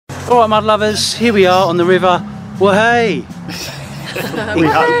Alright mud lovers, here we are on the river Wahey. We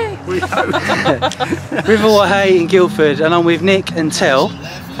hope. River Wahey in Guildford, and I'm with Nick and Tel,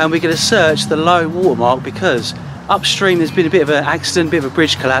 and we're going to search the low water mark because upstream there's been a bit of an accident, a bit of a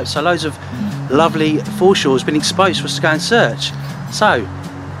bridge collapse, so loads of lovely foreshore has been exposed for us to go and search. So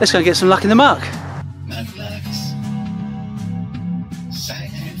let's go and get some luck in the muck.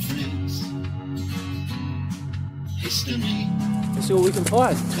 Let's see what we can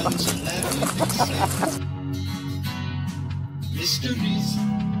find. Mysteries,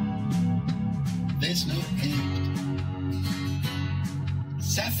 there's no end.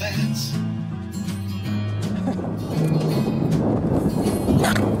 Sapphires.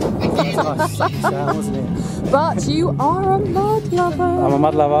 Nice sound, wasn't it? But you are a mud lover. I'm a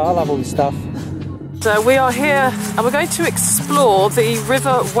mud lover, I love all this stuff. So we are here and we're going to explore the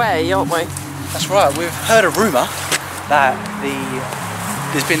River Wey, aren't we? That's right, we've heard a rumour that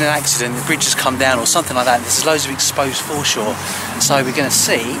there's been an accident, the bridge has come down or something like that, and there's loads of exposed foreshore. So we're going to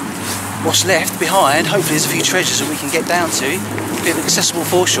see what's left behind. Hopefully there's a few treasures that we can get down to. A bit of accessible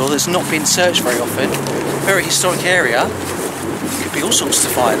foreshore that's not been searched very often. Very historic area. Could be all sorts to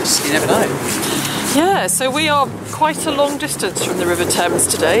find, you never know. Yeah, so we are quite a long distance from the River Thames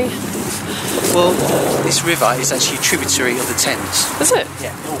today. Well, this river is actually a tributary of the Thames. Is it?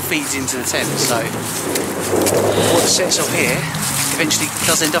 Yeah, it all feeds into the Thames, so what sets off here eventually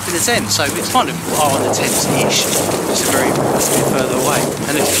does end up in the Thames. So we kind of are on the Thames-ish, just a bit further away.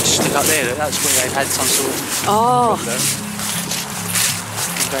 And if you just look up there, that's where they've had some sort of problem.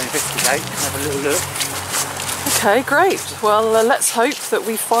 You can go and investigate and have a little look. Okay, great. Well, let's hope that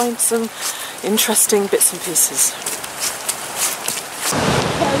we find some interesting bits and pieces.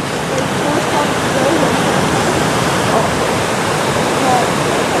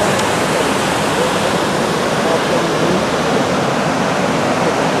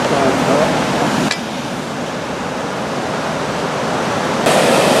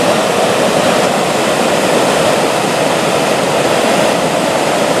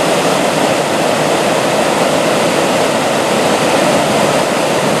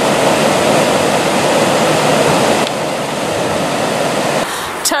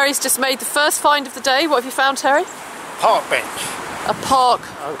 Terry's just made the first find of the day. What have you found, Terry? Park bench. A park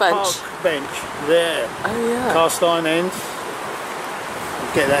bench. Park bench there. Oh yeah. Cast iron end.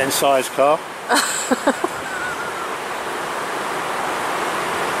 Get that in size car.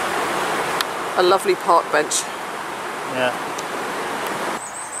 A lovely park bench. Yeah.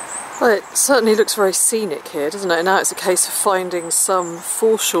 Well, it certainly looks very scenic here, doesn't it? Now it's a case of finding some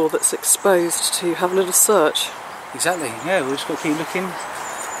foreshore that's exposed to have a little search. Exactly. Yeah, we've just got to keep looking.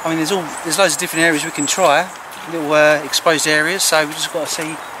 I mean, there's loads of different areas we can try, little exposed areas, so we've just got to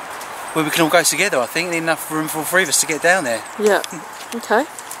see where we can all go together, I think. There's enough room for all three of us to get down there. Yeah, okay.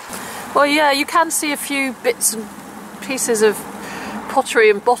 Well, yeah, you can see a few bits and pieces of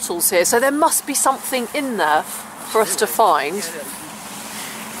pottery and bottles here, so there must be something in there for us to find.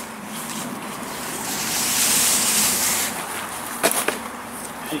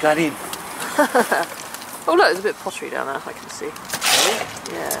 I'm going in. Oh look, there's a bit of pottery down there, I can see.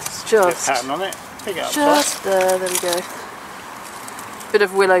 Yeah, it's just... pattern on it. Pick it up. Just there we go. Bit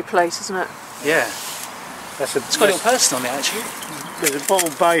of willow plate, isn't it? Yeah. It's got a little person on it actually. There's a bottle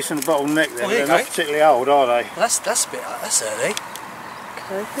base and a bottle neck there. They're not particularly old, are they? Well, that's early.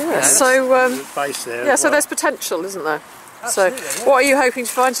 Okay, yeah. So, base there yeah, so there's potential, isn't there? Absolutely, so, yeah. what are you hoping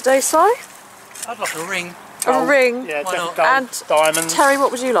to find today, Si? I'd like a ring. A ring? Yeah, why not? gold, And diamonds. Terry,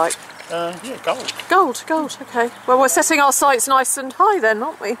 what would you like? Yeah, gold. Gold, okay. Well, we're setting our sights nice and high then,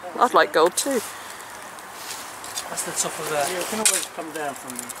 aren't we? I'd like gold too. That's the top of that. Yeah, you can always come down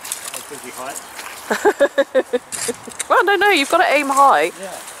from a busy height. Well, no, you've got to aim high.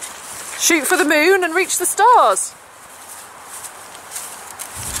 Yeah. Shoot for the moon and reach the stars.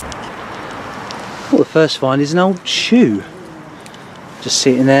 Well, the first find is an old shoe. Just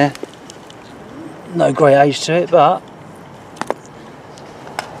sitting there. No great age to it, but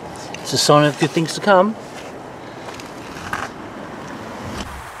it's a sign of good things to come.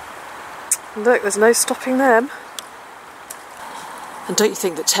 Look, there's no stopping them. And don't you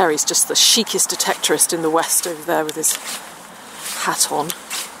think that Terry's just the chicest detectorist in the West over there with his hat on?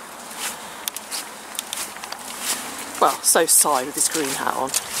 Well, so Si with his green hat on.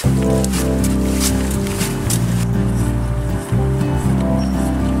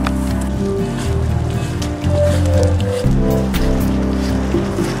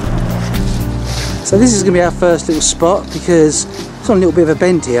 So this is going to be our first little spot because it's on a little bit of a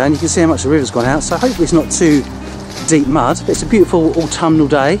bend here and you can see how much the river's gone out, so hopefully it's not too deep mud, but it's a beautiful autumnal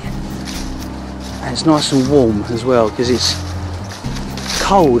day and it's nice and warm as well because it's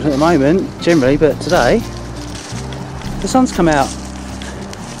cold at the moment, generally, but today the sun's come out,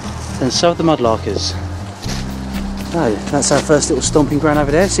 and so have the mudlarkers. Oh, that's our first little stomping ground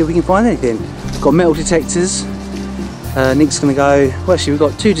over there. See if we can find anything. We've got metal detectors. Nick's going to go. Well, actually, we've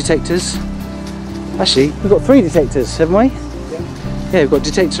got 2 detectors. Actually, we've got 3 detectors, haven't we? Yeah, we've got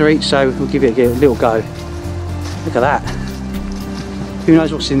a detector each, so we'll give it a little go. Look at that. Who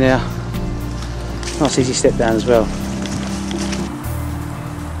knows what's in there? Nice easy step down as well.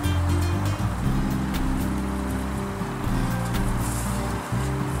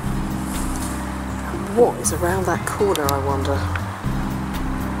 What is around that corner, I wonder?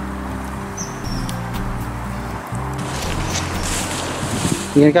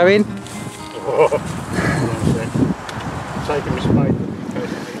 You gonna go in? Taking my spade.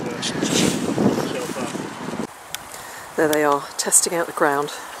 There they are, testing out the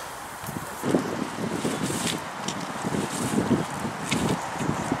ground.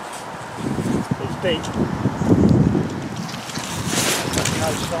 It's deep. No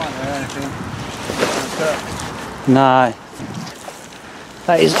sign or anything. No.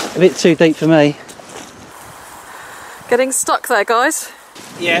 That is a bit too deep for me. Getting stuck there, guys.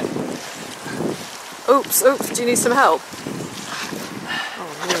 Yeah. Oops, oops, do you need some help?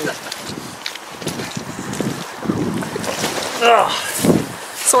 Oh,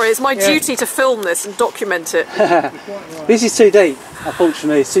 sorry, it's my duty to film this and document it. This is too deep,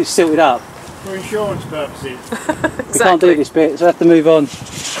 unfortunately. It's too silted up. For insurance purposes. Exactly. We can't do this bit, so I have to move on.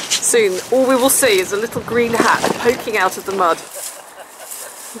 Soon, all we will see is a little green hat poking out of the mud.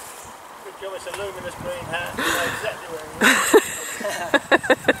 Good job, it's a luminous green hat. You know exactly where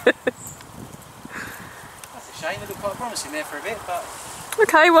it is. That's a shame. It looked quite promising there for a bit, but...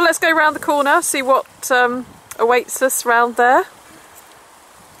 Okay, well, let's go round the corner, see what awaits us round there.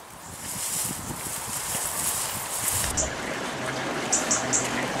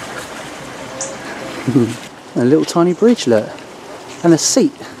 A little tiny bridge, look. And a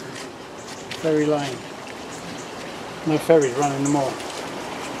seat. Ferry lane. No ferries running them all.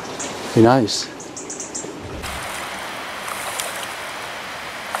 Who knows?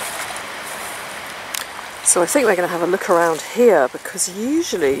 So I think we're going to have a look around here, because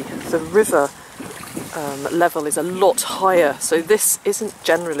usually the river level is a lot higher, so this isn't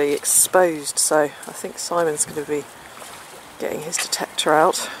generally exposed. So I think Simon's going to be getting his detector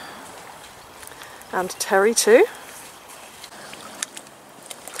out, and Terry too.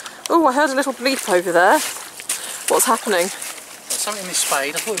 Oh, I heard a little bleep over there. What's happening? There's something in this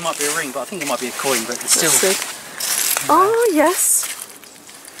spade. I thought it might be a ring, but I think it might be a coin, but it's still... Let's see. Oh yes.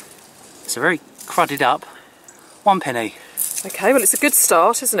 It's a very crudded up 1 penny. Okay, well, it's a good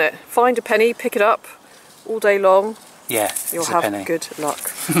start, isn't it? Find a penny, pick it up all day long. Yeah, You'll it's a have penny. good luck.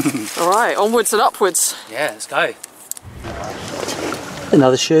 All right, onwards and upwards. Yeah, let's go.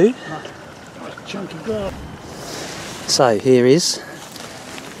 Another shoe. Nice chunky girl. So here is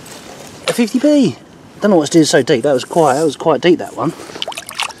a 50p. Don't know what's doing so deep. That was quite deep, that one.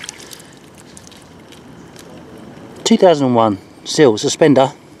 2001 still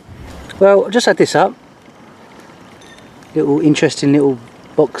suspender. Well, I've just had this up. Little interesting little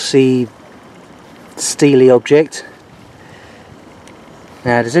boxy steely object.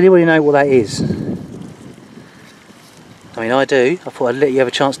 Now, does anybody know what that is? I mean, I do. I thought I'd let you have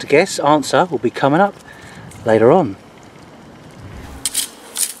a chance to guess. Answer will be coming up later on.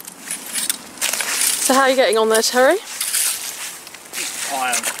 So how are you getting on there, Terry?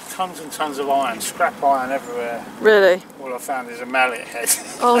 Iron. Tons and tons of iron. Scrap iron everywhere. Really? All I found is a mallet head.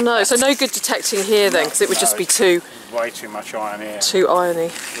 Oh no, so no good detecting here then, because it would just be too Way too much iron here. irony.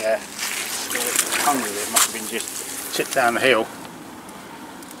 Yeah. Tons of it must have been just tipped down the hill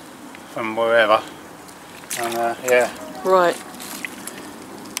from wherever. And yeah. Right.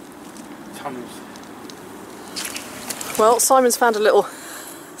 Tons. Well, Simon's found a little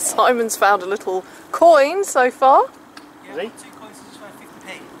coin so far. Is he? 2 coins is just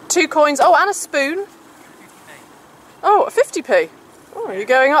 50p. 2 coins. Oh, and a spoon. 50p. Oh, a 50p. Oh, you're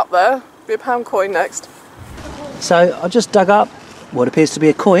going up there. Be a £1 coin next. So I just dug up what appears to be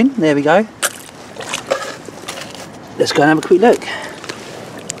a coin. There we go. Let's go and have a quick look.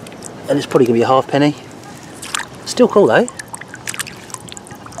 And it's probably going to be a halfpenny. Still cool though.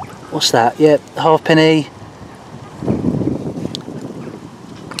 What's that? Yeah, halfpenny.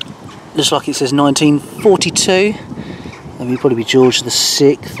 Looks like it says 1942. That would probably be George the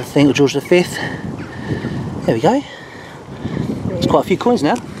 6th, I think, or George the 5th. There we go. There's quite a few coins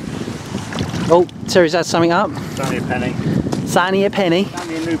now. Oh, Terry's had something up. It's only a penny. It's only a penny.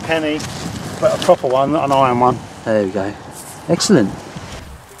 Only a new penny, but a proper one, not an iron one. There we go. Excellent.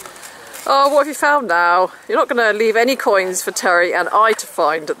 Oh, what have you found now? You're not going to leave any coins for Terry and I to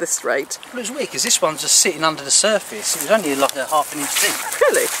find at this rate. Well, it was weird because this one's just sitting under the surface. It was only like a half an inch deep.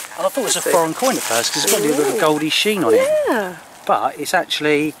 Really? And I thought it was a foreign coin at first because it's got a little bit of a goldy sheen on it. Yeah. But it's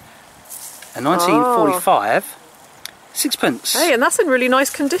actually a 1945 sixpence. Hey, and that's in really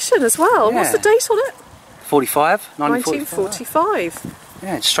nice condition as well. Yeah. What's the date on it? 1945.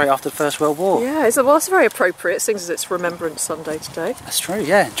 Yeah, it's straight after the First World War. Yeah, well, it's very appropriate, seeing as it's Remembrance Sunday today. That's true,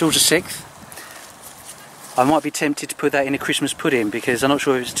 yeah. George VI. I might be tempted to put that in a Christmas pudding because I'm not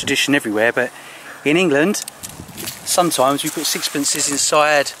sure if it's tradition everywhere, but in England, sometimes we put sixpences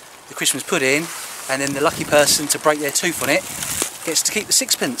inside the Christmas pudding and then the lucky person to break their tooth on it gets to keep the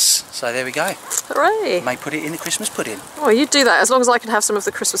sixpence. So there we go. Hooray! May put it in the Christmas pudding. Oh, you do that as long as I can have some of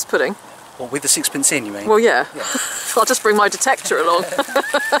the Christmas pudding. Or with the sixpence in, you mean? Well, yeah. I'll just bring my detector along.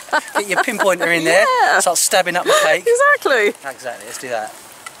 Get your pinpointer in there, start stabbing up the cake. Exactly. Exactly, let's do that.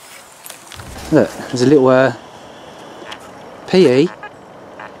 Look, there's a little PE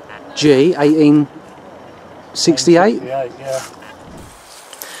G 1868. Yeah.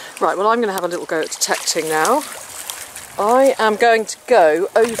 Right, well, I'm going to have a little go at detecting now. I am going to go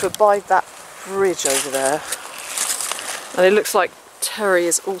over by that bridge over there. And it looks like Terry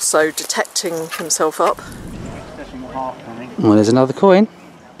is also detecting himself up. Well, there's another coin.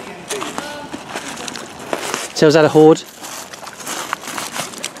 Tells that a hoard.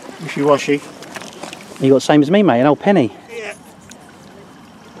 Wishy-washy. You got the same as me, mate, an old penny. Yeah.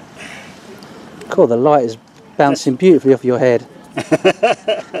 Cool, the light is bouncing beautifully off your head.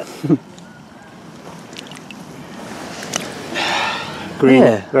 Green,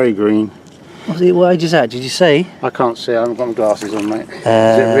 Yeah. very green. What age is that, did you see? I can't see, I haven't got my glasses on, mate. Is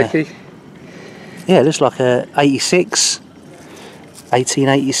it Ricky? Yeah, it looks like a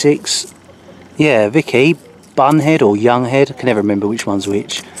 1886. Yeah, Vicky, bunhead or young head, I can never remember which one's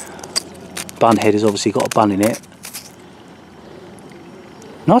which. Bunhead has obviously got a bun in it.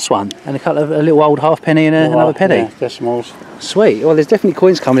 Nice one, and a little old halfpenny and another penny. Yeah, decimals. Sweet, well there's definitely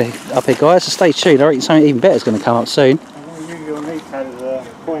coins coming up here, guys, so stay tuned. I reckon something even better is going to come up soon. I'm going to use your knee pad as a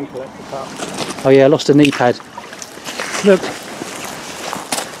coin collector cup. Oh yeah, I lost a knee pad. Look.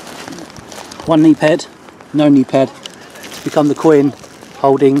 One knee pad, no knee pad. It's become the coin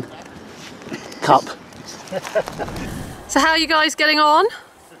holding cup. So how are you guys getting on?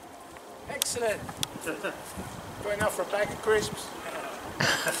 Excellent. Got enough for a bag of crisps.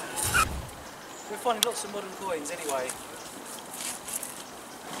 We're finding lots of modern coins anyway.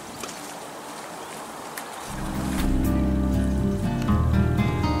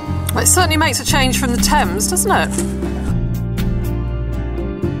 Well, it certainly makes a change from the Thames, doesn't it?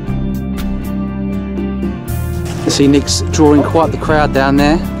 You see Nick's drawing quite the crowd down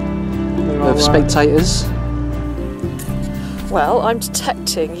there of spectators. Well, I'm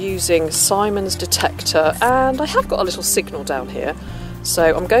detecting using Simon's detector, and I have got a little signal down here.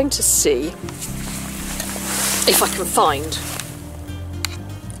 So I'm going to see if I can find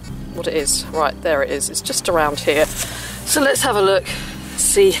what it is. Right, there it is. It's just around here. So let's have a look,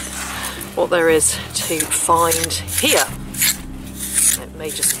 see what there is to find here. It may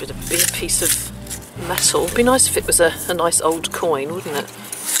just be a piece of metal. It'd be nice if it was a nice old coin, wouldn't it?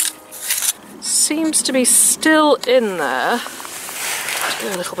 Seems to be still in there. Let's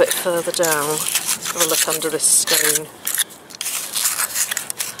go a little bit further down. Let's have a look under this stone.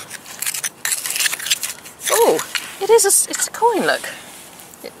 Oh, it's a coin, look.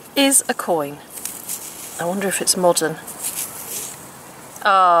 It is a coin. I wonder if it's modern.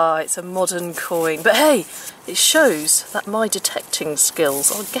 Ah, it's a modern coin. But hey, it shows that my detecting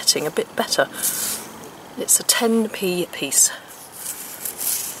skills are getting a bit better. It's a 10p piece.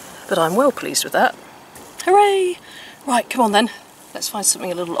 But I'm well pleased with that. Hooray! Right, come on then. Let's find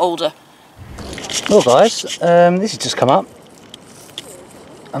something a little older. Well guys, this has just come up.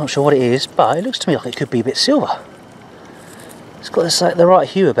 I'm not sure what it is, but it looks to me like it could be a bit silver. It's got the right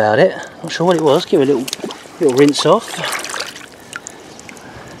hue about it. Not sure what it was. Give it a little rinse off.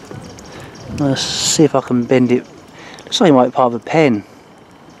 Let's see if I can bend it. Looks like it might be part of a pen.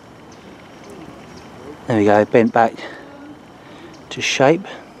 There we go, bent back to shape.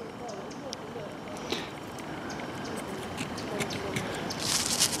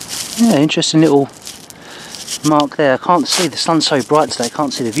 Yeah, interesting little mark there. I can't see, the sun's so bright today, I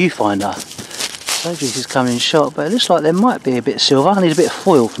can't see the viewfinder. So hopefully this is coming in shot, but it looks like there might be a bit of silver. I need a bit of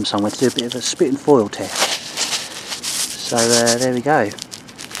foil from somewhere to do a bit of a spit and foil test. So there we go.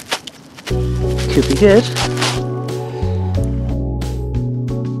 Could be good.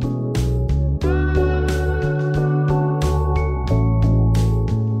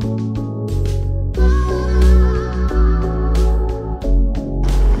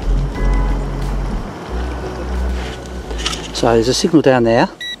 So there's a signal down there.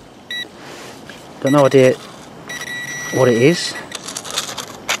 Got no idea what it is.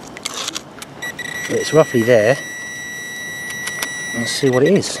 But it's roughly there. Let's see what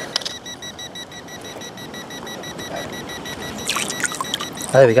it is.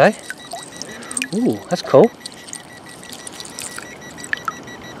 Oh, there we go. Ooh, that's cool.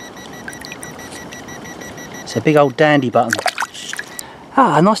 It's a big old dandy button.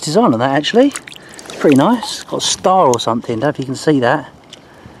 Ah, a nice design on that actually. Pretty nice. Got a star or something. Don't know if you can see that.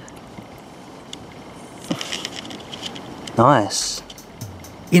 Nice.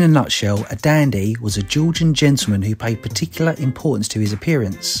 In a nutshell, a dandy was a Georgian gentleman who paid particular importance to his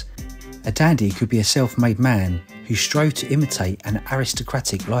appearance. A dandy could be a self-made man who strove to imitate an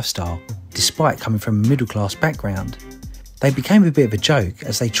aristocratic lifestyle, despite coming from a middle-class background. They became a bit of a joke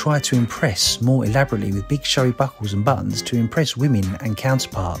as they tried to impress more elaborately with big showy buckles and buttons to impress women and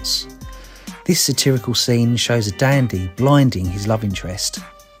counterparts. This satirical scene shows a dandy blinding his love interest.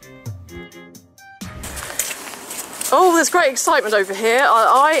 Oh, there's great excitement over here.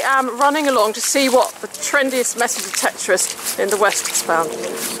 I am running along to see what the trendiest metal detectorist in the West has found.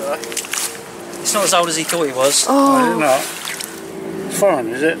 It's not as old as he thought it was. Oh, It's fine,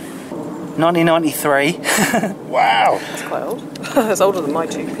 is it? 1993. Wow. that's quite old. It's older than my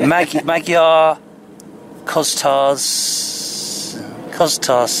tube. Magyar Koztars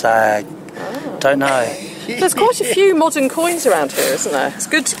Sag. Don't know. There's quite a few modern coins around here, isn't there? It's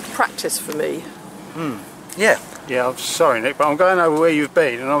good practice for me. Yeah. Yeah, I'm sorry, Nick, but I'm going over where you've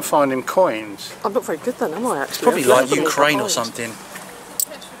been and I'm finding coins. I'm not very good then, am I, actually? Probably I've like left them all Ukraine or behind. something.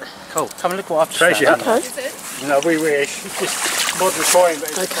 Cool. Come and look what I've just Treasure. found. Okay. No, we wish. It's just modern coin, but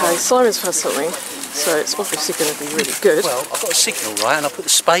it's Okay, Simon's found something, so it's obviously going to be really good. Well, I've got a signal, right, and I put the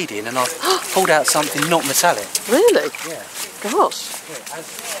spade in and I've pulled out something not metallic. Really? Yeah. Gosh.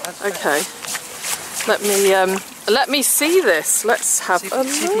 Okay. Let me see this. Let's have a look.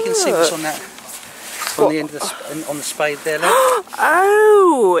 See if you can see what's on that. On the end of the on the spade there, look.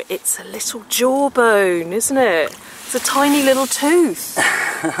 Oh, it's a little jawbone, isn't it? It's a tiny little tooth.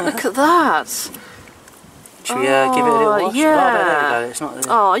 Look at that. Should we give it a little wash? Yeah. Oh, there we go. It's not.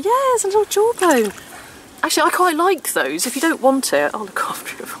 Oh, yeah, it's a little jawbone. Actually, I quite like those. If you don't want it, I'll look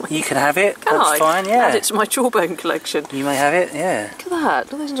after it for you. You can have it. Can That's I? fine. Yeah. Add it to my jawbone collection. You may have it. Yeah. Look at that.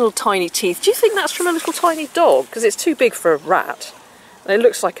 Look at those little tiny teeth. Do you think that's from a little tiny dog? Because it's too big for a rat. And it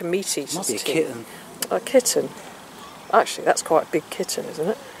looks like a meat eater's Might be a teeth. kitten. A kitten. Actually, that's quite a big kitten, isn't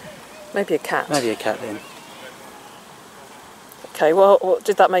it? Maybe a cat. Maybe a cat then. Okay, well,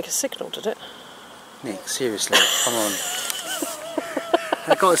 did that make a signal, did it? Nick, seriously, come on.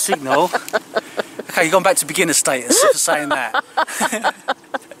 I got a signal. Okay, you've gone back to beginner status for saying that.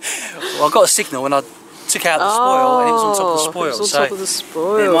 Well, I got a signal when I took out the spoil and it was on top of the spoil. It was on top of the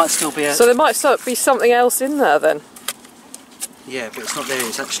spoil. There might still be a... So there might be something else in there then? Yeah, but it's not there.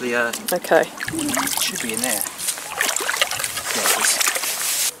 It's actually... Okay. It should be in there. Yeah, it is.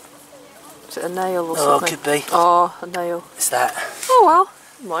 Is it a nail or Oh, something? could be. Oh, a nail. It's that. Oh well,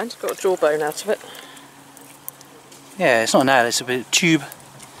 never mind. Got a jawbone out of it. Yeah, it's not a nail. It's a bit of tube.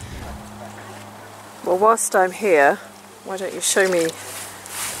 Well, whilst I'm here, why don't you show me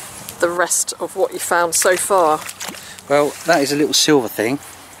the rest of what you found so far? Well, that is a little silver thing.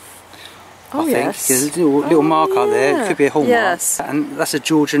 Oh, I think. yes. There's a little mark up there. yeah. It could be a hallmark. Yes. And that's a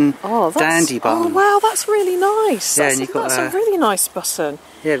Georgian dandy button. Oh wow, that's really nice. Yeah, That's, and you've got that's a really nice button.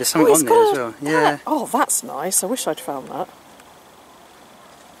 Yeah, there's something it's on there got as well. yeah. Yeah. Oh, that's nice. I wish I'd found that.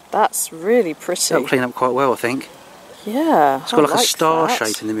 That's really pretty. That'll clean up quite well, I think. Yeah. It's got like a like star that.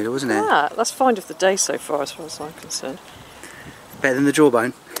 shape in the middle, isn't it? Yeah, that's find of the day so far as I'm concerned. Better than the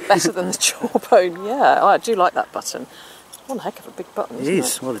jawbone. Better than the jawbone, yeah. Oh, I do like that button. One heck of a big button, It isn't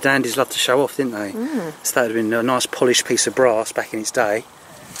is. Well, the dandies loved to show off, didn't they? So that would have been a nice polished piece of brass back in its day.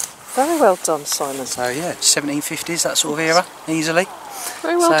 Very well done, Simon. So yeah, 1750s, that sort of era, easily.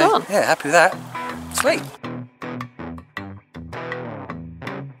 Very well done. Yeah, happy with that. Sweet.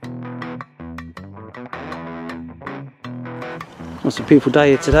 It's a beautiful day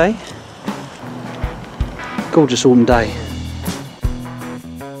here today. Gorgeous autumn day.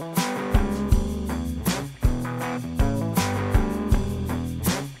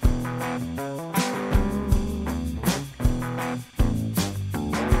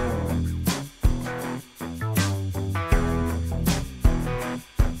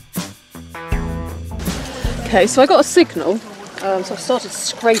 Okay, so I got a signal, so I've started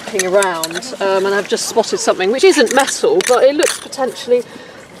scraping around and I've just spotted something which isn't metal, but it looks potentially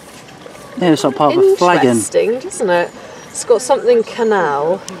Yeah, it's like part of a flagon. interesting, doesn't it? It's got something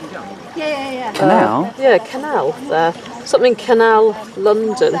canal. Canal? Yeah, canal there. Something canal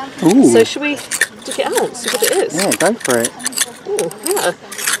London. Ooh. So should we dig it out and see what it is? Yeah, go for it. Oh, yeah.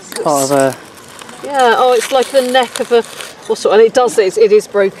 Part of a... Yeah, oh, it's like the neck of a... and it does, it is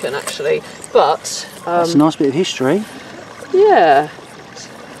broken actually, but... that's a nice bit of history. Yeah.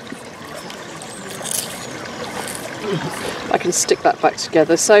 I can stick that back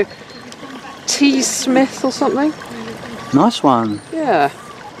together. So, T. Smith or something? Nice one. Yeah.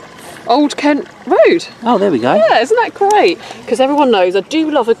 Old Kent Road. Oh, there we go. Yeah, isn't that great? Because everyone knows I do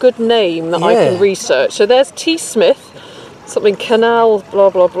love a good name that I can research. So there's T. Smith, something Canal, blah,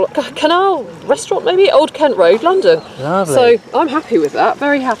 blah, blah. Canal Restaurant, maybe? Old Kent Road, London. Lovely. So I'm happy with that,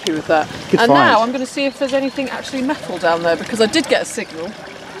 very happy with that. Good and find. now I'm going to see if there's anything actually metal down there, because I did get a signal.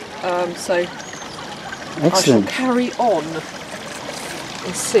 So Excellent. I shall carry on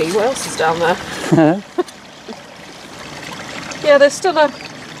and see what else is down there. Yeah,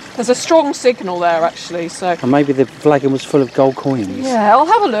 there's a strong signal there actually, so... And maybe the flagon was full of gold coins. Yeah, I'll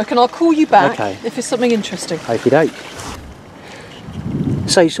have a look and I'll call you back if it's something interesting. Okey doke.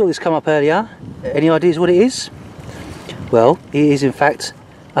 So you saw this come up earlier. Any ideas what it is? Well, it is in fact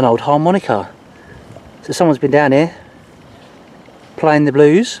an old harmonica. So someone's been down here playing the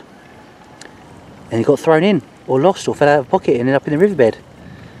blues and he got thrown in or lost or fell out of a pocket and ended up in the riverbed.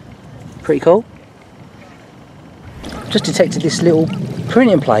 Pretty cool. Just detected this little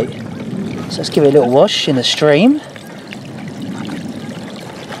printing plate. So let's give it a little wash in the stream.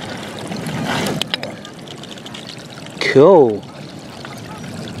 Cool.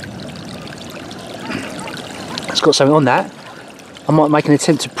 It's got something on that. I might make an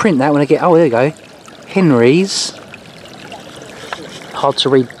attempt to print that when I get... Oh, there we go. Henry's. Hard to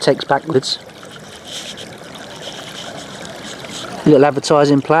read text backwards. A little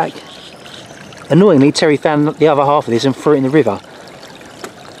advertising plaque. Annoyingly, Terry found the other half of this and threw it in the river.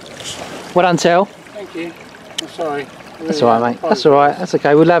 Well done, Tel. Thank you. I'm sorry. That's alright, mate. That's alright. That's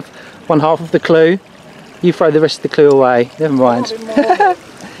okay. We'll have one half of the clue. You throw the rest of the clue away. Never mind. I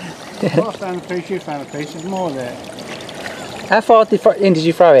found a piece, you found a piece. There's more there. How far in did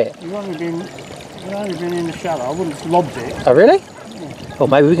you throw it? You've only been in the shallow. I wouldn't have lobbed it. Oh, really? Yeah. Well,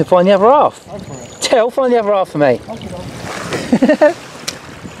 maybe we can find the other half. Go for it. Tel, find the other half for me.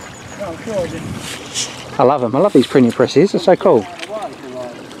 I'm sure I did. I love them. I love these printing presses. They're so cool.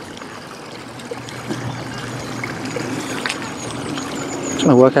 Trying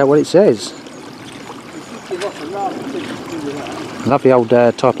to work out what it says. Lovely old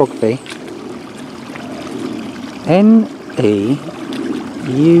typography. N-E-U-R-A-L.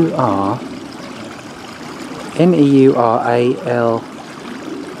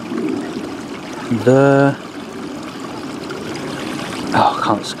 The...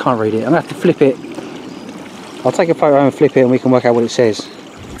 Oh, can't read it. I'm going to have to flip it. I'll take a photo and flip it and we can work out what it says.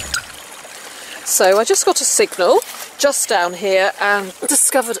 So I just got a signal just down here and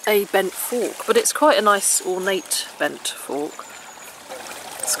discovered a bent fork, but it's quite a nice ornate bent fork.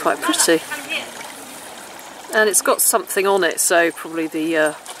 It's quite pretty. And it's got something on it, so probably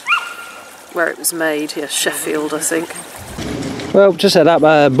the where it was made here, Sheffield, I think. Well, just set up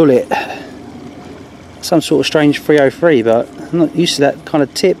a bullet. Some sort of strange 303, but I'm not used to that kind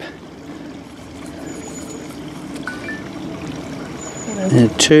of tip. And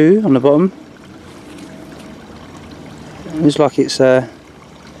a 2 on the bottom. Looks like it's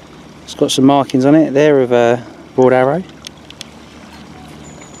got some markings on it there of a broad arrow.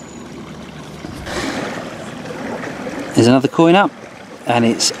 There's another coin up, and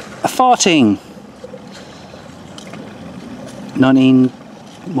it's a farting.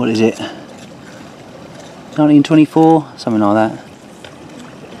 what is it? 1924, something like that.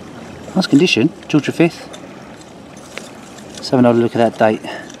 Nice condition, George V. Let's have another look at that date.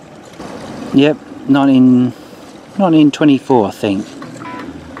 Yep, 1924, I think.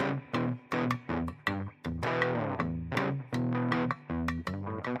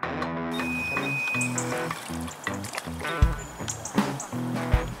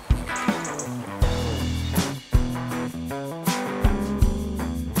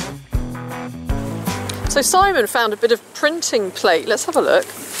 So Simon found a bit of printing plate. Let's have a look.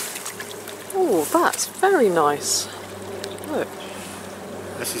 Oh, that's very nice. Look.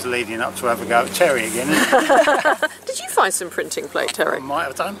 This is leading up to have a go at Terry again, isn't it? Did you find some printing plate, Terry? I might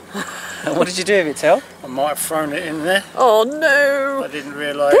have done. What did you do with it, Tel? I might have thrown it in there. Oh no! I didn't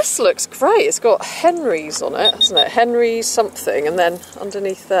realise. This looks great. It's got Henry's on it, hasn't it? Henry something, and then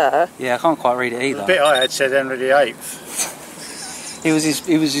underneath there. Yeah, I can't quite read it either. The bit I had said Henry VIII. It was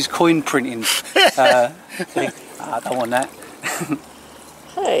his coin printing thing. I don't want that.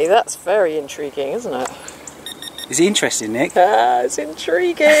 Hey, that's very intriguing, isn't it? Is it interesting, Nick? It's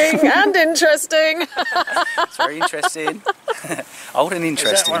intriguing and interesting. It's very interesting. Old and Is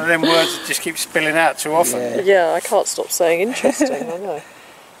interesting. that one of them words that just keeps spilling out too often? Yeah, I can't stop saying interesting, I know.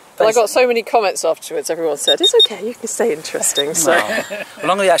 But I got so many comments afterwards, everyone said, it's okay, you can say interesting, so... Well, I'm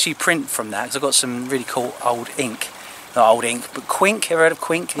going to actually print from that, because I've got some really cool old ink. Not old ink, but Quink. Ever heard of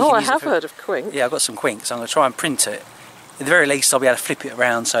Quink? Oh, I have heard of Quink. Yeah, I've got some Quink, so I'm going to try and print it. At the very least, I'll be able to flip it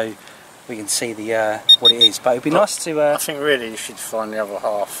around so we can see the what it is. But it'd be nice to... I think really you should find the other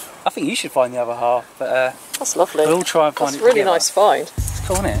half. I think you should find the other half, but... That's lovely. We'll all try and find That's it a really together. nice find. It's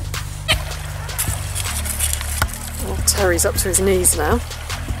cool, isn't it? Oh, Terry's up to his knees now.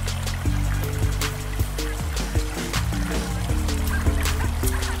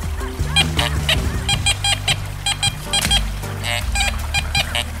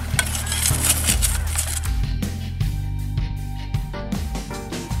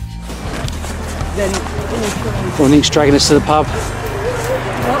 Well, Nick's dragging us to the pub.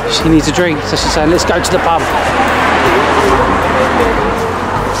 She needs a drink, so she's saying, let's go to the pub.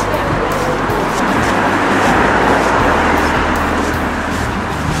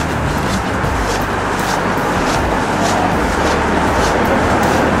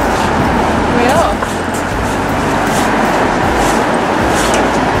 We are.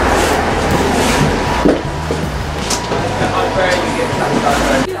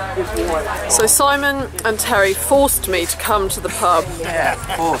 So Simon and Terry forced me to come to the pub Yeah,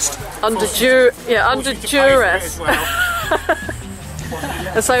 forced. under duress.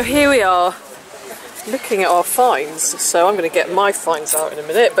 And so here we are, looking at our finds. So I'm going to get my finds out in a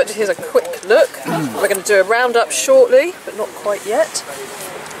minute, but here's a quick look. We're going to do a roundup shortly, but not quite yet.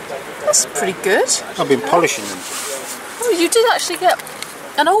 That's pretty good. I've been polishing them. Oh, you did actually get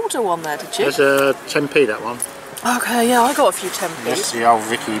an older one there, did you? There's a 10p, that one. Okay, yeah, I got a few 10p's. That's the old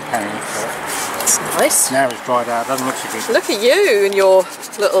Vicky penny. That's nice. Now it's dried out, doesn't look so good. Look at you and your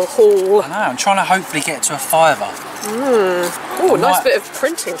little haul. I know, I'm trying to hopefully get to a £5. Oh, nice Right. bit of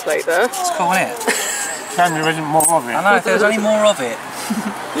printing plate there. It's cool, isn't it? And there isn't more of it. I know, if there was only more of it.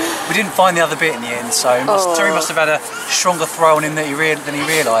 We didn't find the other bit in the end, so Terry must have had a stronger throw on him than he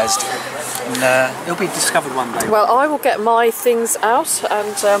realised. And it'll be discovered one day. Well, I will get my things out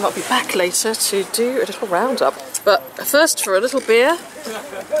and I'll be back later to do a little roundup. But first for a little beer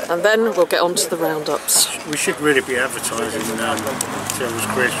and then we'll get on to the roundups. We should really be advertising Thames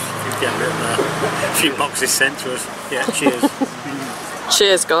Crisp. Get a few boxes sent to us. Yeah, cheers.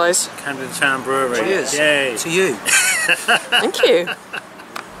 Cheers, guys. Camden Town Brewery. Cheers. Yay. To you. Thank you.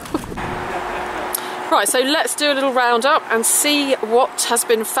 Right, so let's do a little roundup and see what has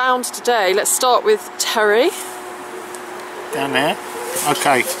been found today. Let's start with Terry. Down there.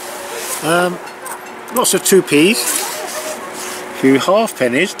 Okay. Lots of 2p's. A few half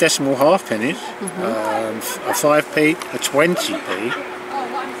pennies, decimal half pennies. A 5p, a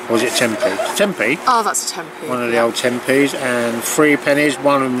 20p. Or was it 10p? 10p. Oh, that's a 10p. One of the old 10p's, and 3 pennies.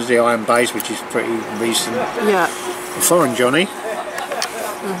 One of them's the iron base, which is pretty recent. Yeah. A foreign Johnny.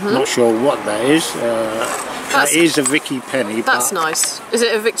 Not sure what that is. That is a Vicky penny. That's but nice. Is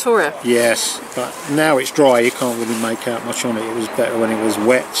it a Victoria? yes, but now it's dry. You can't really make out much on it. It was better when it was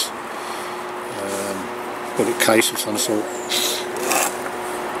wet. Got a case of some sort.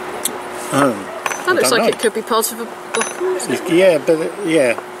 That looks like it could be part of a buckle. Yeah, but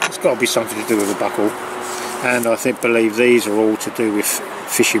yeah, it's got to be something to do with the buckle. And I believe these are all to do with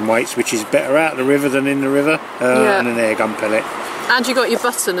fishing weights, which is better out of the river than in the river. And an air gun pellet. And you got your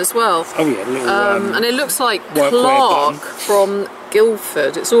button as well. Oh yeah, little. And it looks like white Clark button. from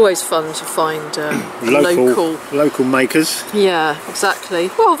Guildford. It's always fun to find local makers. Yeah, exactly.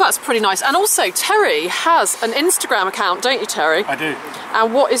 Well, that's pretty nice. And also, Terry has an Instagram account, don't you, Terry? I do.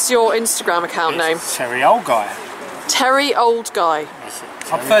 And what is your Instagram account name? Terry Old Guy. Terry Old Guy.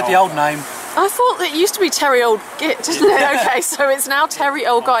 I preferred the old name. I thought that it used to be Terry Old Git, didn't it? Okay, so it's now Terry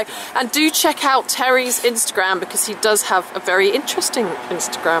Old Guy. And do check out Terry's Instagram because he does have a very interesting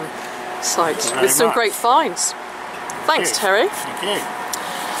Instagram site with some great finds. Thanks, Terry. Thank you.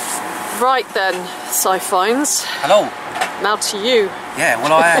 Right then, Sci-Finds. Hello. Now to you. Yeah,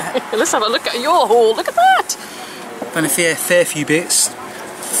 well Let's have a look at your haul. Look at that. done a fair few bits.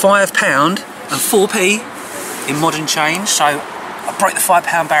 £5 and 4p in modern change, so I broke the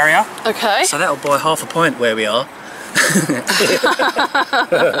 £5 barrier. Okay. So that'll buy half a pint where we are.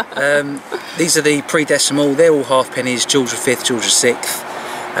 These are the pre-decimal, they're all half pennies, George V, George VI.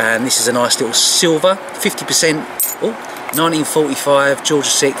 And this is a nice little silver, 50%, 1945, George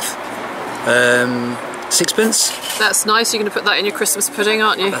VI, sixpence. That's nice. You're going to put that in your Christmas pudding,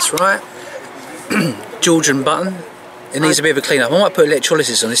 aren't you? That's right. Georgian button. It needs a bit of a clean up. I might put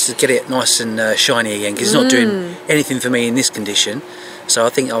electrolysis on this to get it nice and shiny again because it's not doing anything for me in this condition. So I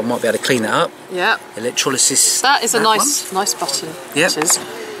think I might be able to clean that up. Yeah. Electrolysis. That is a one. nice button. Yep. It is.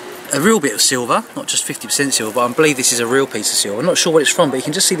 A real bit of silver, not just 50% silver, but I believe this is a real piece of silver. I'm not sure what it's from, but you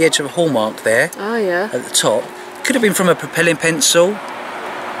can just see the edge of a hallmark there. Oh yeah. At the top. Could have been from a propelling pencil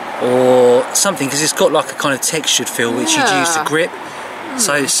or something, because it's got like a kind of textured feel which you'd use to grip.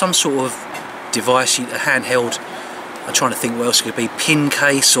 So some sort of device, a handheld. I'm trying to think what else it could be, pin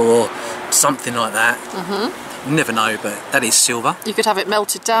case or something like that. You never know, but that is silver. You could have it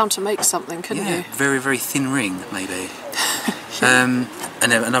melted down to make something, couldn't you? Very, very thin ring, maybe.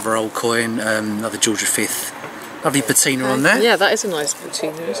 And then another old coin, another George V. Lovely patina on there. Yeah, that is a nice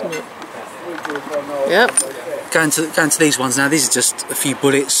patina, isn't it? Yep. Going to these ones now. These are just a few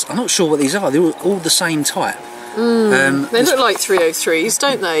bullets. I'm not sure what these are. They're all the same type. They look like 303s,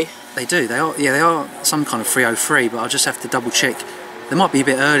 don't they? They do. They are. Yeah, they are some kind of 303. But I'll just have to double check. They might be a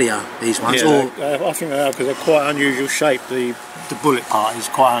bit earlier. These ones. Yeah, I think they are, because they're quite unusual shape. The bullet part is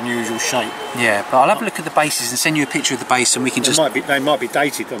quite unusual shape. Yeah, but I'll have a look at the bases and send you a picture of the base, and we can They might be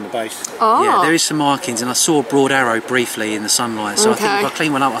dated on the base. Oh. Yeah, there is some markings, and I saw a broad arrow briefly in the sunlight. So I think if I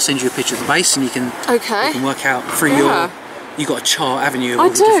clean one up, I'll send you a picture of the base, and you can work out through your. You got a chart, haven't you? Of all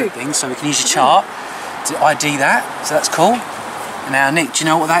the different things, so we can use your chart to ID that. So that's cool. And now, Nick, do you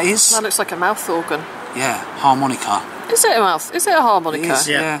know what that is? That looks like a mouth organ. Yeah, harmonica. Is it a mouth? Is it a harmonica? It is,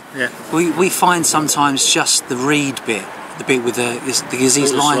 yeah. We find sometimes just the reed bit, the bit with because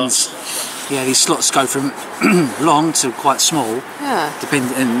these lines, slots. Yeah, these slots go from long to quite small. Yeah.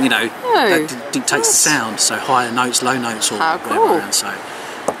 And that dictates the sound. So higher notes, low notes, or whatever. Around, so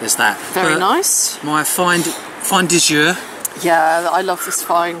there's that. Very nice. My find du jour. Yeah, I love this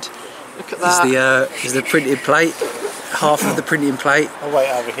find. Look at that. Is the printed plate, half of the printing plate. I'll wait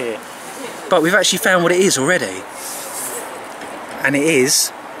over here. But we've actually found what it is already. And it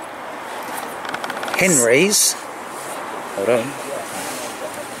is Henry's, hold on,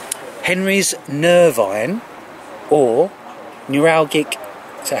 Henry's nervine, or neuralgic,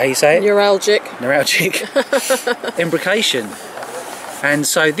 is that how you say it? Neuralgic imbrication. And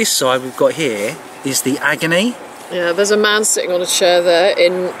so this side we've got here is the agony. Yeah, there's a man sitting on a chair there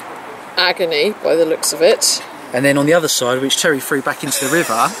in agony by the looks of it. And then on the other side, which Terry threw back into the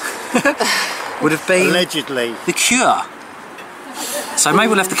river, would have been allegedly the cure. So maybe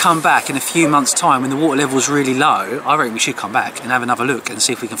we'll have to come back in a few months' time when the water level is really low. I reckon we should come back and have another look and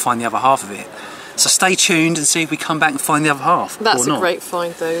see if we can find the other half of it. So stay tuned and see if we come back and find the other half. That's a great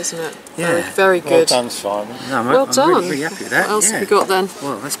find though, isn't it? Yeah. Very good. Well done, Simon. No, well done. I'm really happy with that. What else have we got then?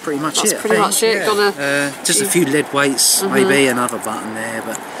 Well, that's pretty much it. That's pretty much it. Yeah. Just a few lead weights, maybe another button there,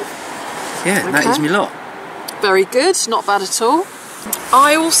 but yeah, that is me lot. Very good, not bad at all.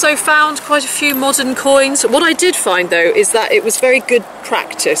 I also found quite a few modern coins. What I did find though is that it was very good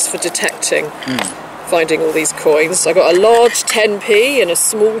practice for detecting finding all these coins. I got a large 10p and a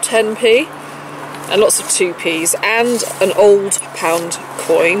small 10p and lots of 2p's and an old pound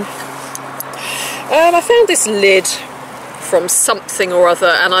coin. I found this lid from something or other,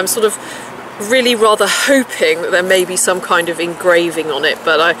 and I'm sort of really rather hoping that there may be some kind of engraving on it,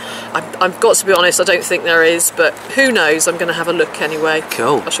 but I've got to be honest, I don't think there is, but who knows. I'm going to have a look anyway.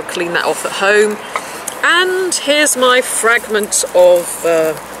 Cool. I shall clean that off at home. And here's my fragment of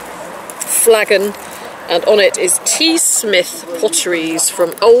flagon, and on it is T. Smith Potteries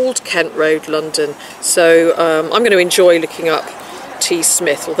from Old Kent Road, London. So I'm going to enjoy looking up T.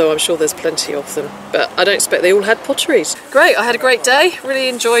 Smith, although I'm sure there's plenty of them, but I don't expect they all had potteries. Great, I had a great day, really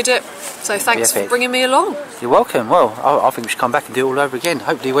enjoyed it, so thanks for bringing me along. You're welcome. Well, I think we should come back and do it all over again,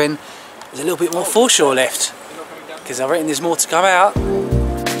 hopefully when there's a little bit more foreshore left, because I reckon there's more to come out.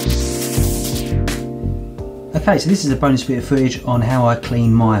 Okay, so this is a bonus bit of footage on how I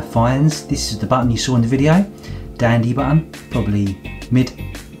clean my finds. This is the button you saw in the video, dandy button, probably mid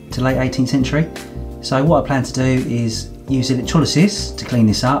to late 18th century. So what I plan to do is use electrolysis to clean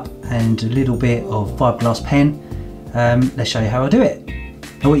this up and a little bit of fiberglass pen. Let's show you how I do it.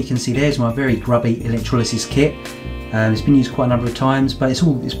 Now what you can see there is my very grubby electrolysis kit. It's been used quite a number of times, but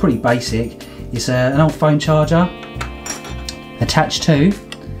it's pretty basic. It's an old phone charger attached to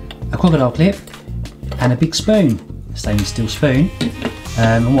a crocodile clip and a big spoon, a stainless steel spoon.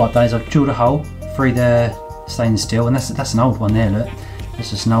 And what I've done is I've drilled a hole through the stainless steel, and that's an old one there, look. That's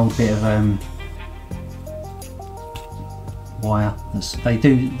just an old bit of wire. They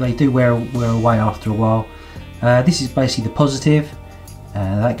do wear away after a while. This is basically the positive.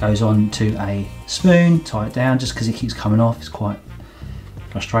 That goes on to a spoon, tie it down just because it keeps coming off. It's quite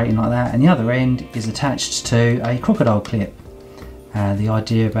frustrating like that. And the other end is attached to a crocodile clip. The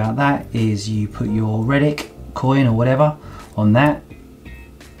idea about that is you put your relic coin or whatever on that,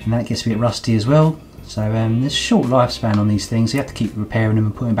 and that gets a bit rusty as well, So there's a short lifespan on these things, so you have to keep repairing them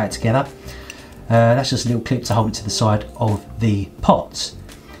and putting them back together. That's just a little clip to hold it to the side of the pot.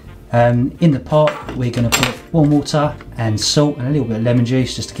 In the pot we're going to put warm water and salt and a little bit of lemon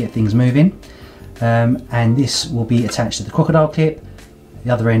juice just to get things moving. And this will be attached to the crocodile clip.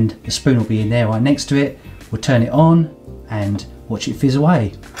 The other end, the spoon will be in there right next to it. We'll turn it on and watch it fizz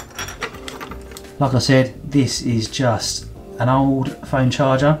away. Like I said, this is just an old phone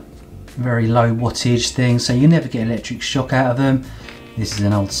charger, very low wattage thing, so you never get electric shock out of them. This is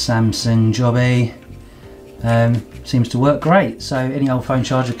an old Samsung jobby. Seems to work great, so any old phone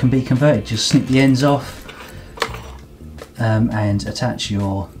charger can be converted. Just snip the ends off and attach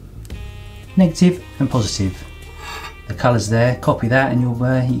your negative and positive. The colours there, copy that and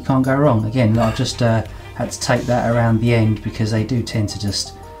you can't go wrong. Again, I've just had to tape that around the end because they do tend to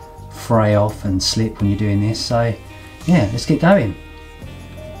just fray off and slip when you're doing this. So yeah, let's get going.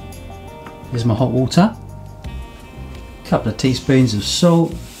 Here's my hot water, a couple of teaspoons of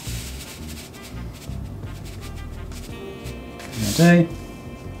salt. There I do.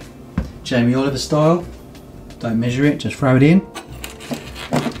 Jamie Oliver style, don't measure it, just throw it in.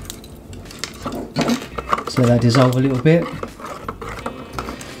 So they dissolve a little bit.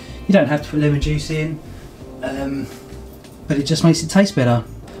 You don't have to put lemon juice in, but it just makes it taste better.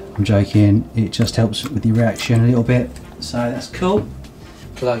 I'm joking, it just helps with the reaction a little bit. So that's cool.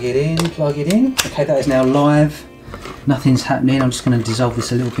 Plug it in, plug it in. Okay, that is now live. Nothing's happening, I'm just going to dissolve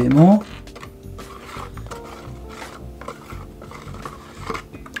this a little bit more.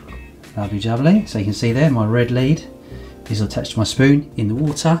 Lovely jubbly. So you can see there, my red lead is attached to my spoon in the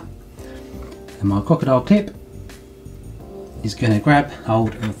water. And my crocodile clip is going to grab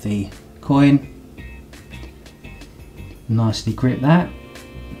hold of the coin, nicely grip that,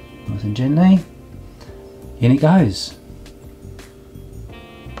 nice and gently, in it goes.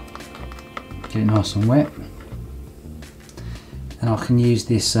 Get it nice and wet, and I can use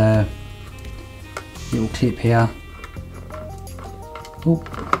this little clip here,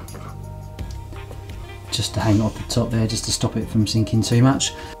 just to hang it off the top there, just to stop it from sinking too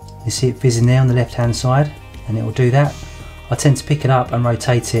much. You see it fizzing there on the left hand side, and it will do that. I tend to pick it up and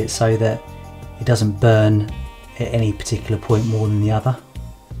rotate it so that it doesn't burn at any particular point more than the other.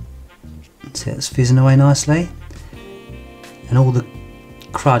 See, it's fizzing away nicely, and all the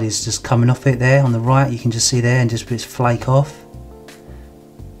crud is just coming off it there on the right. You can just see there, and just bits flake off.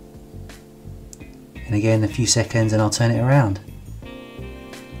 And again, a few seconds and I'll turn it around.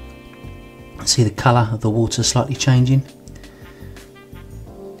 See the colour of the water slightly changing.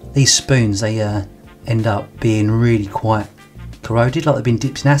 These spoons, they end up being really quite corroded, like they've been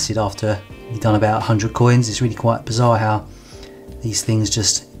dipped in acid after you've done about 100 coins. It's really quite bizarre how these things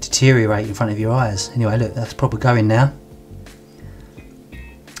just deteriorate in front of your eyes. Anyway, look, that's proper going now.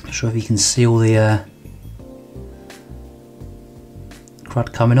 Not sure if you can see all the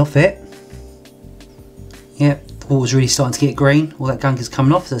crud coming off it. Yep, the water's really starting to get green. All that gunk is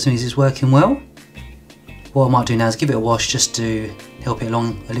coming off, so that means it's working well. What I might do now is give it a wash just to help it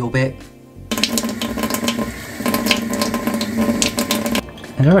along a little bit.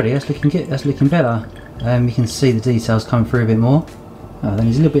 And already that's looking better. You can see the details coming through a bit more. Oh, then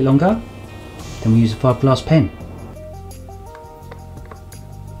it's a little bit longer. Then we use a fiberglass pen.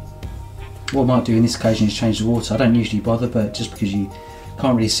 What I might do in this occasion is change the water. I don't usually bother, but just because you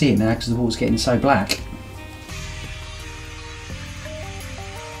can't really see it now because the water's getting so black.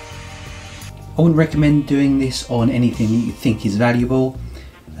 I wouldn't recommend doing this on anything that you think is valuable,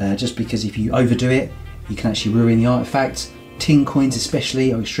 just because if you overdo it, you can actually ruin the artifact. Tin coins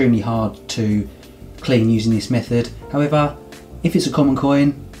especially are extremely hard to clean using this method. However, if it's a common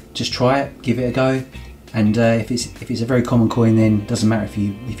coin, just try it, give it a go. And if it's a very common coin, then it doesn't matter if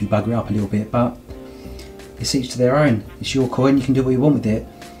you bugger it up a little bit. But it's each to their own. It's your coin, you can do what you want with it.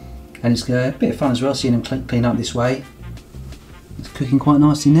 And it's a bit of fun as well, seeing them clean up this way. It's cooking quite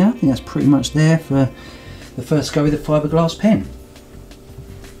nicely now. I think that's pretty much there for the first go with the fiberglass pen.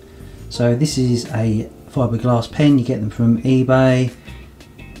 So this is a fiberglass pen. You get them from eBay.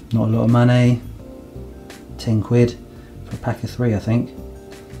 Not a lot of money. 10 quid for a pack of 3, I think.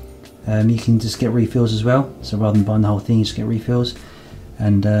 You can just get refills as well. So rather than buying the whole thing, you just get refills.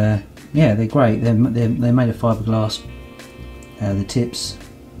 And yeah, they're great. They're made of fiberglass. The tips,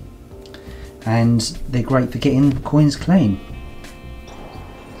 and they're great for getting coins clean.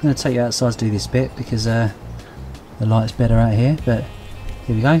 I'm going to take you outside to do this bit because the light's better out here, but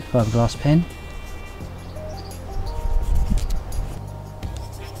here we go, fiberglass pen.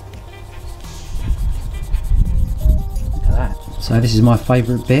 Look at that. So this is my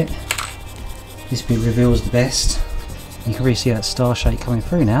favourite bit. This bit reveals the best. You can really see that star shape coming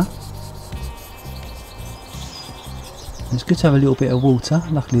through now. It's good to have a little bit of water.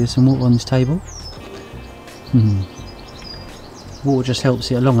 Luckily there's some water on this table. Water just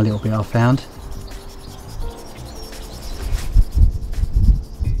helps it along a little bit, I've found.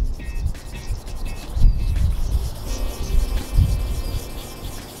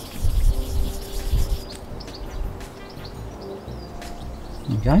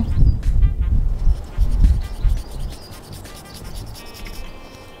 Okay.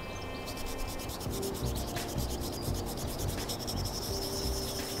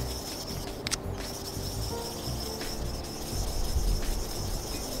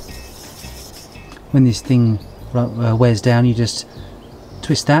 When this thing wears down, you just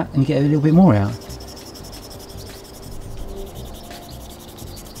twist that and you get a little bit more out.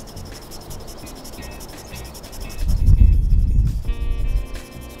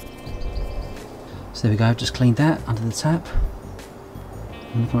 So there we go, I've just cleaned that under the tap.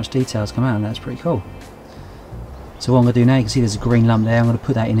 And look how much detail's come out, and that's pretty cool. So what I'm going to do now, you can see there's a green lump there. I'm going to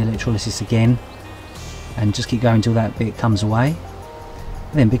put that in electrolysis again and just keep going until that bit comes away.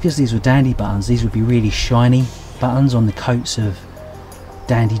 Then, because these were dandy buttons, these would be really shiny buttons on the coats of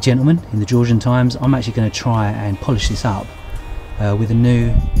dandy gentlemen in the Georgian times. I'm actually going to try and polish this up with a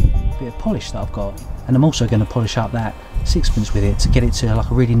new bit of polish that I've got, and I'm also going to polish up that sixpence with it to get it to like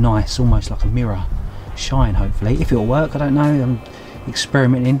a really nice, almost like a mirror shine, hopefully. If it'll work, I don't know, I'm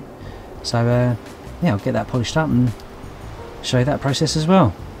experimenting. So yeah, I'll get that polished up and show you that process as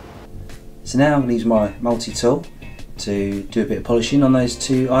well. So now I'm going to use my multi-tool to do a bit of polishing on those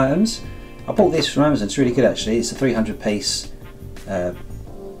two items. I bought this from Amazon, it's really good actually. It's a 300 piece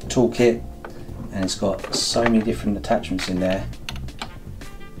toolkit, and it's got so many different attachments in there.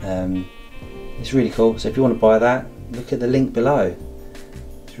 It's really cool, so if you want to buy that, look at the link below.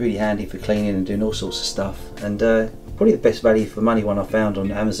 It's really handy for cleaning and doing all sorts of stuff, and probably the best value for money one I found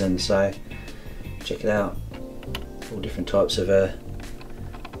on Amazon, so check it out. All different types of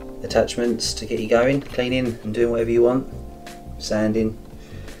attachments to get you going, cleaning and doing whatever you want, sanding,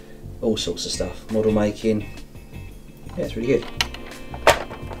 all sorts of stuff, model making. Yeah, it's really good.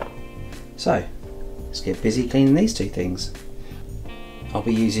 So let's get busy cleaning these two things. I'll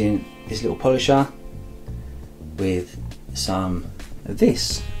be using this little polisher with some of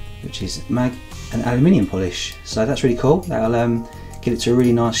this, which is mag and aluminium polish. So that's really cool. That'll get it to a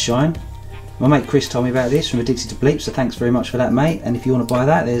really nice shine. My mate Chris told me about this from Addicted to Bleep, so thanks very much for that, mate. And if you want to buy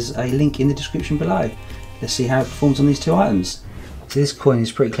that, there's a link in the description below. Let's see how it performs on these two items. So this coin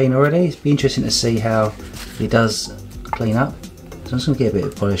is pretty clean already. It'll be interesting to see how it does clean up. So I'm just going to get a bit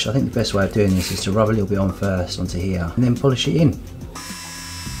of polish. I think the best way of doing this is to rub a little bit on first onto here and then polish it in.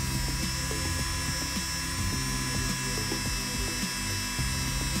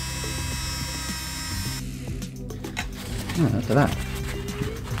 Oh, look at that.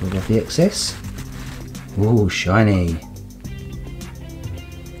 Rid of the excess. Ooh, shiny.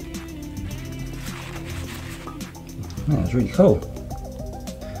 Oh, that's really cool.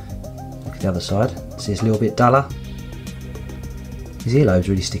 Look at the other side. See, it's a little bit duller. His earlobe's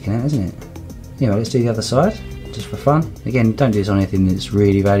really sticking out, isn't it? Anyway, let's do the other side, just for fun. Again, don't do this on anything that's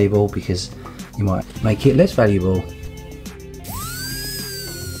really valuable because you might make it less valuable.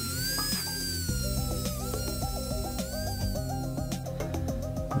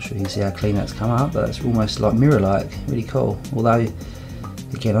 Not sure you can see how clean that's come out, but it's almost like mirror-like, really cool. Although,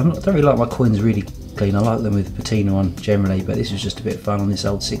 again, I don't really like my coins really clean. I like them with patina on generally, but this was just a bit of fun on this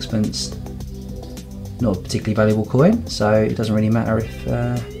old sixpence. Not a particularly valuable coin, so it doesn't really matter if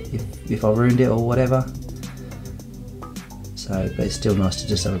I ruined it or whatever. So, but it's still nice to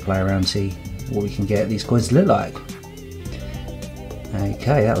just have a play around, see what we can get these coins to look like.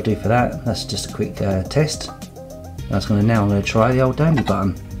 Okay, that'll do for that. That's just a quick test. Now I'm going to try the old dandy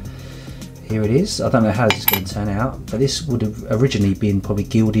button. Here it is. I don't know how this is going to turn out, but this would have originally been probably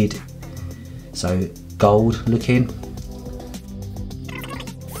gilded, so gold looking.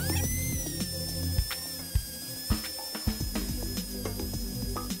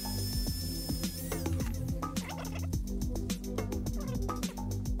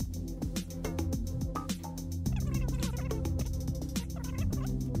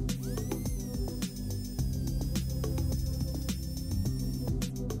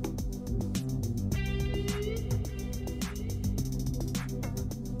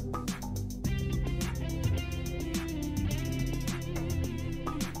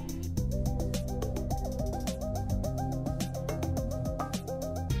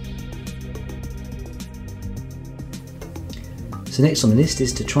 So next on the list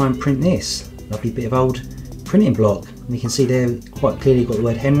is to try and print this lovely bit of old printing block. And you can see there quite clearly got the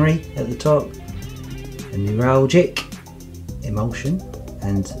word Henry at the top, a neuralgic emulsion,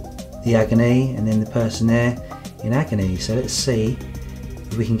 and the agony, and then the person there in agony. So let's see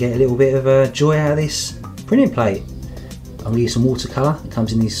if we can get a little bit of joy out of this printing plate. I'm going to use some watercolour that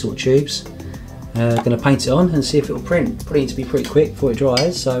comes in these sort of tubes. Going to paint it on and see if it will print. Probably need to be pretty quick before it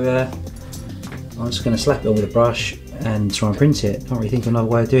dries, so I'm just going to slap it on with a brush and try and print it. Can't really think of another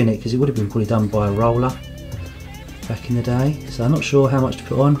way of doing it because it would have been probably done by a roller back in the day. So I'm not sure how much to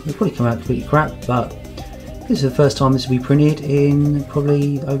put on. It'll probably come out completely crap, but this is the first time this will be printed in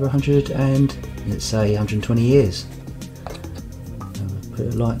probably over 100 and let's say 120 years. So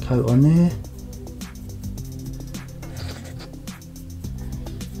put a light coat on there.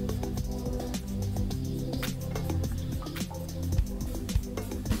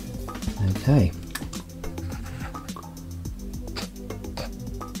 Okay.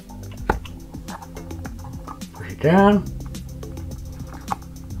 Push it down.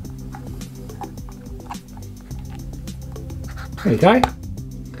 There we go.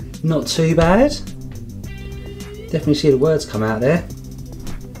 Not too bad. Definitely see the words come out there.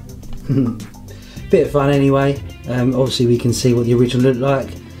 Bit of fun anyway. Obviously we can see what the original looked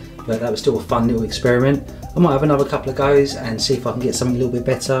like, but that was still a fun little experiment. I might have another couple of goes and see if I can get something a little bit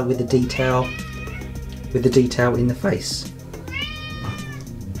better with the detail in the face.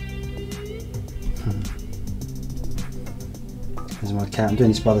 There's my cat. I'm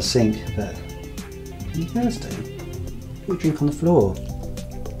doing this by the sink, but are you thirsty? Put a drink on the floor.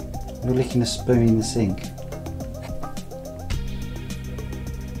 You're licking a spoon in the sink.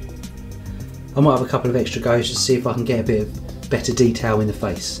 I might have a couple of extra goes to see if I can get a bit of better detail in the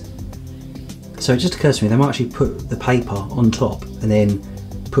face. So it just occurs to me they might actually put the paper on top and then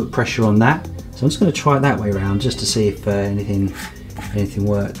put pressure on that. So I'm just going to try it that way around just to see if anything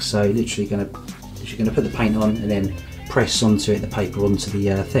works. So literally going to put the paint on and then press onto it, the paper onto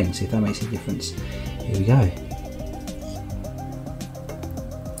the thing. See if that makes a difference. Here we go.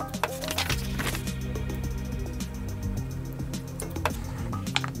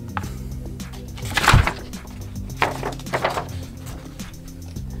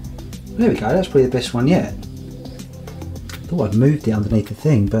 There we go, that's probably the best one yet. Thought I'd moved it underneath the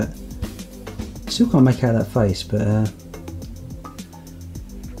thing, but still can't make out that face, but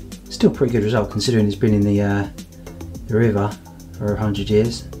still pretty good result considering it's been in the river for 100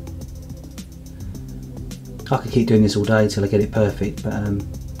 years. I could keep doing this all day till I get it perfect, but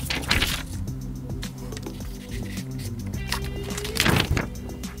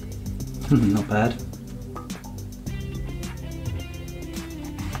not bad.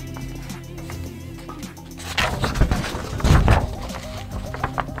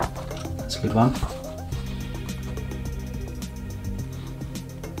 Good one.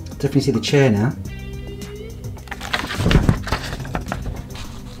 Definitely see the chair now.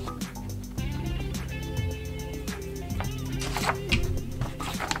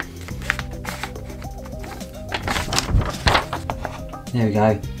 There we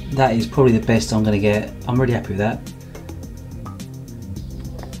go. That is probably the best I'm going to get. I'm really happy with that.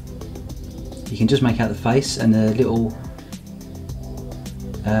 You can just make out the face and the little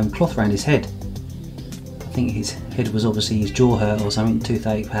cloth around his head. I think his head was obviously his jaw hurt or something,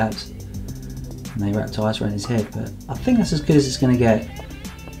 toothache perhaps, and they wrapped ice around his head, but I think that's as good as it's going to get.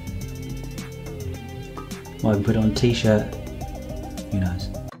 Might even put it on a t-shirt, who knows.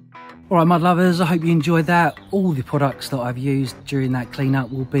 Alright mud lovers, I hope you enjoyed that. All the products that I've used during that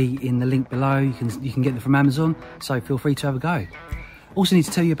cleanup will be in the link below. You can get them from Amazon, so feel free to have a go. Also need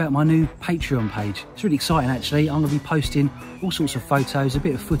to tell you about my new Patreon page. It's really exciting actually. I'm going to be posting all sorts of photos, a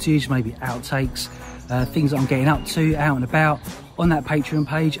bit of footage, maybe outtakes, things that I'm getting up to, out and about on that Patreon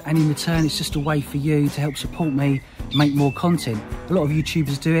page, and in return it's just a way for you to help support me make more content. A lot of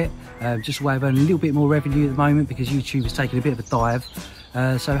YouTubers do it, just a way of earning a little bit more revenue at the moment because YouTube is taking a bit of a dive.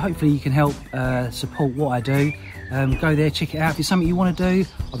 So hopefully you can help support what I do. Go there, check it out. If it's something you want to do,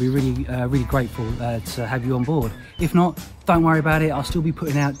 I'll be really grateful to have you on board. If not, don't worry about it. I'll still be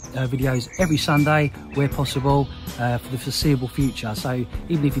putting out videos every Sunday where possible for the foreseeable future. So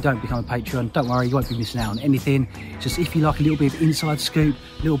even if you don't become a Patreon, don't worry, you won't be missing out on anything. Just if you like a little bit of inside scoop,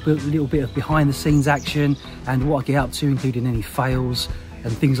 a little bit of behind the scenes action and what I get up to, including any fails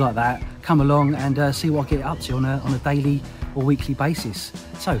and things like that, come along and see what I get up to on a daily or weekly basis.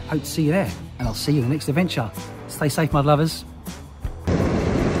 So hope to see you there, and I'll see you in the next adventure. Stay safe, mud lovers.